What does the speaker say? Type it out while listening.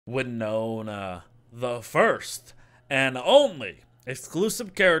Winona, the first and only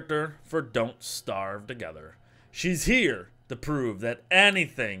exclusive character for Don't Starve Together. She's here to prove that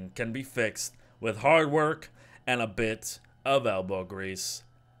anything can be fixed with hard work and a bit of elbow grease.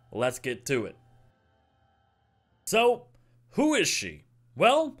 Let's get to it. So, who is she?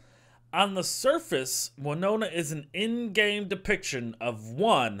 Well, on the surface, Winona is an in-game depiction of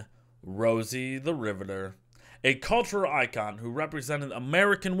one Rosie the Riveter, a cultural icon who represented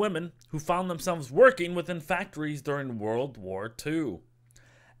American women who found themselves working within factories during World War II.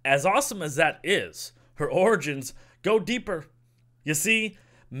 As awesome as that is, her origins go deeper. You see,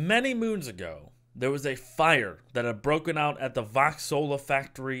 many moons ago, there was a fire that had broken out at the Vauxhall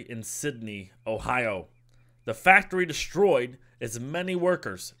factory in Sydney, Ohio. The factory destroyed as many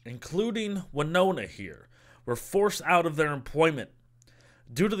workers, including Winona here, were forced out of their employment.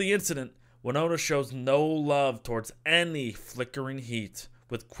 Due to the incident, Winona shows no love towards any flickering heat,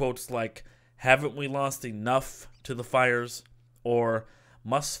 with quotes like, "Haven't we lost enough to the fires?" or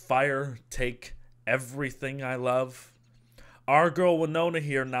 "Must fire take everything I love?" Our girl Winona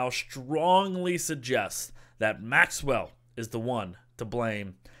here now strongly suggests that Maxwell is the one to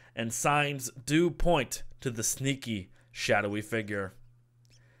blame, and signs do point to the sneaky, shadowy figure.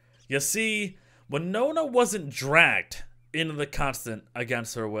 You see, Winona wasn't dragged into the constant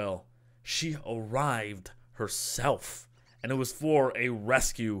against her will. She arrived herself, and it was for a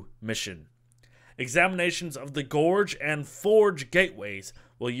rescue mission. Examinations of the Gorge and Forge gateways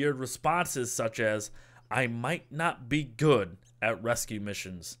will yield responses such as, "I might not be good at rescue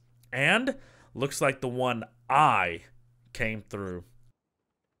missions," and "looks like the one I came through."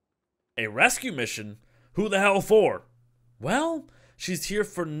 A rescue mission? Who the hell for? Well, she's here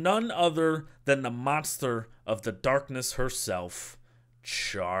for none other than the monster of the darkness herself,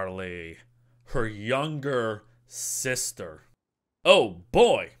 Charlie, her younger sister. Oh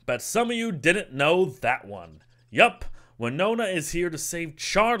boy, bet some of you didn't know that one. Yup, Winona is here to save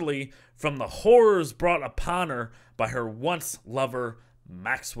Charlie from the horrors brought upon her by her once lover,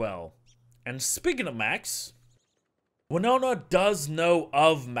 Maxwell. And speaking of Max, Winona does know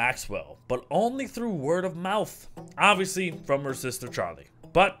of Maxwell, but only through word of mouth, obviously from her sister Charlie.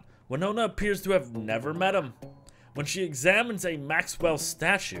 But Winona appears to have never met him. When she examines a Maxwell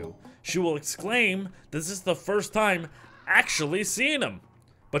statue, she will exclaim this is the first time actually seeing him.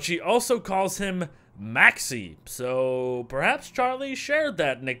 But she also calls him Maxie, so perhaps Charlie shared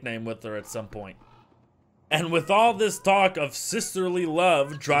that nickname with her at some point. And with all this talk of sisterly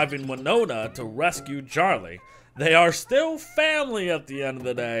love driving Winona to rescue Charlie, they are still family at the end of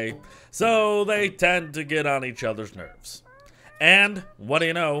the day, so they tend to get on each other's nerves. And, what do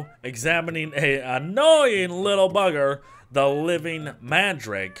you know, examining a annoying little bugger, the living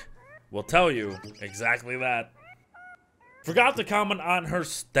mandrake, will tell you exactly that. Forgot to comment on her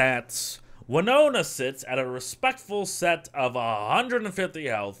stats. Winona sits at a respectful set of 150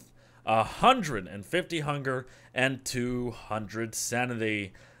 health, 150 hunger, and 200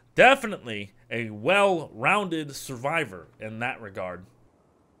 sanity. Definitely a well-rounded survivor in that regard.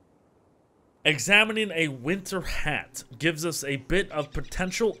 Examining a winter hat gives us a bit of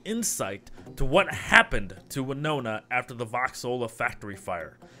potential insight to what happened to Winona after the Vauxhall factory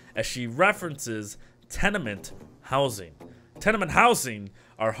fire, as she references tenement housing. Tenement housing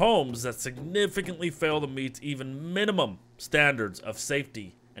are homes that significantly fail to meet even minimum standards of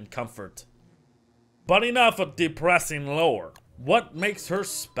safety and comfort. But enough of depressing lore. What makes her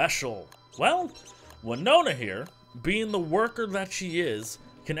special? Well, Winona here, being the worker that she is,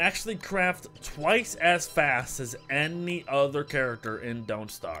 can actually craft twice as fast as any other character in Don't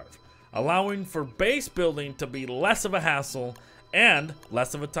Starve, allowing for base building to be less of a hassle and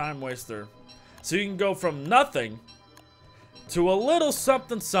less of a time waster. So you can go from nothing to a little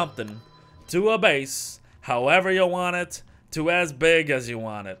something something to a base, however you want it, to as big as you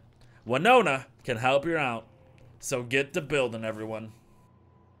want it. Winona can help you out, so get to building, everyone.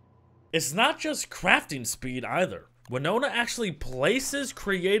 It's not just crafting speed either. Winona actually places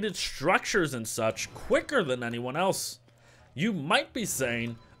created structures and such quicker than anyone else. You might be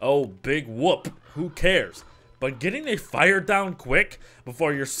saying, oh, big whoop, who cares? But getting a fire down quick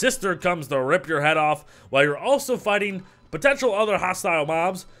before your sister comes to rip your head off while you're also fighting potential other hostile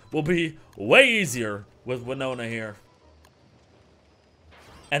mobs will be way easier with Winona here.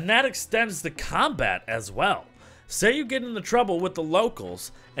 And that extends to combat as well. Say you get into trouble with the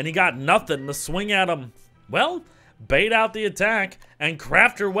locals and you got nothing to swing at them. Well, bait out the attack and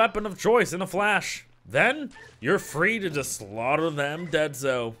craft your weapon of choice in a flash. Then you're free to just slaughter them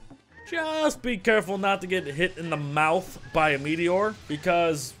dead-so. Just be careful not to get hit in the mouth by a meteor,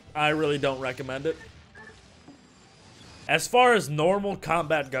 because I really don't recommend it. As far as normal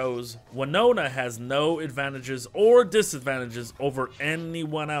combat goes, Winona has no advantages or disadvantages over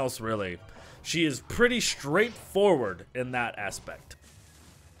anyone else, really. She is pretty straightforward in that aspect.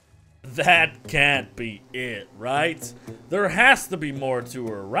 That can't be it, right? There has to be more to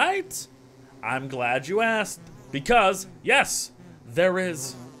her, right? I'm glad you asked, because, yes, there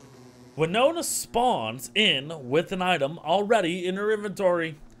is. Winona spawns in with an item already in her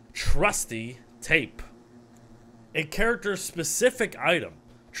inventory, Trusty Tape. A character-specific item.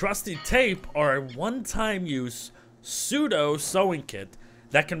 Trusty Tape are a one-time use pseudo sewing kit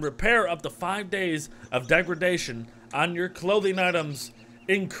that can repair up to 5 days of degradation on your clothing items.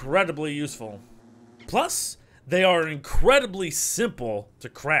 Incredibly useful. Plus, they are incredibly simple to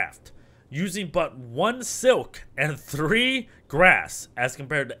craft, using but 1 silk and 3 grass as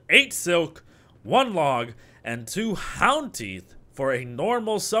compared to 8 silk, 1 log, and 2 hound teeth for a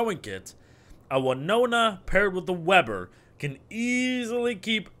normal sewing kit. A Winona paired with a Weber can easily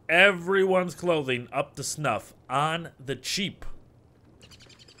keep everyone's clothing up to snuff on the cheap.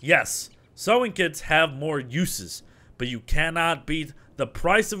 Yes, sewing kits have more uses, but you cannot beat the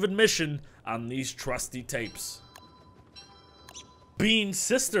price of admission on these trusty tapes. Being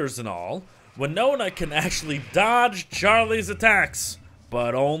sisters and all, Winona can actually dodge Charlie's attacks,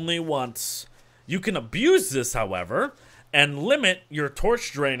 but only once. You can abuse this, however, and limit your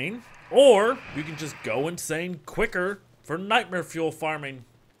torch draining, or you can just go insane quicker for nightmare fuel farming.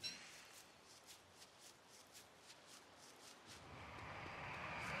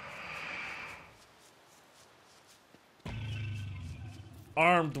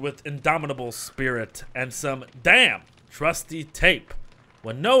 Armed with indomitable spirit and some damn trusty tape,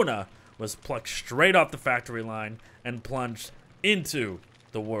 Winona was plucked straight off the factory line and plunged into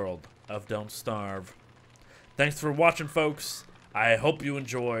the world of Don't Starve. Thanks for watching, folks. I hope you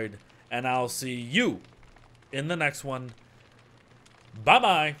enjoyed, and I'll see you in the next one.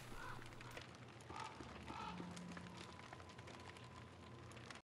 Bye-bye.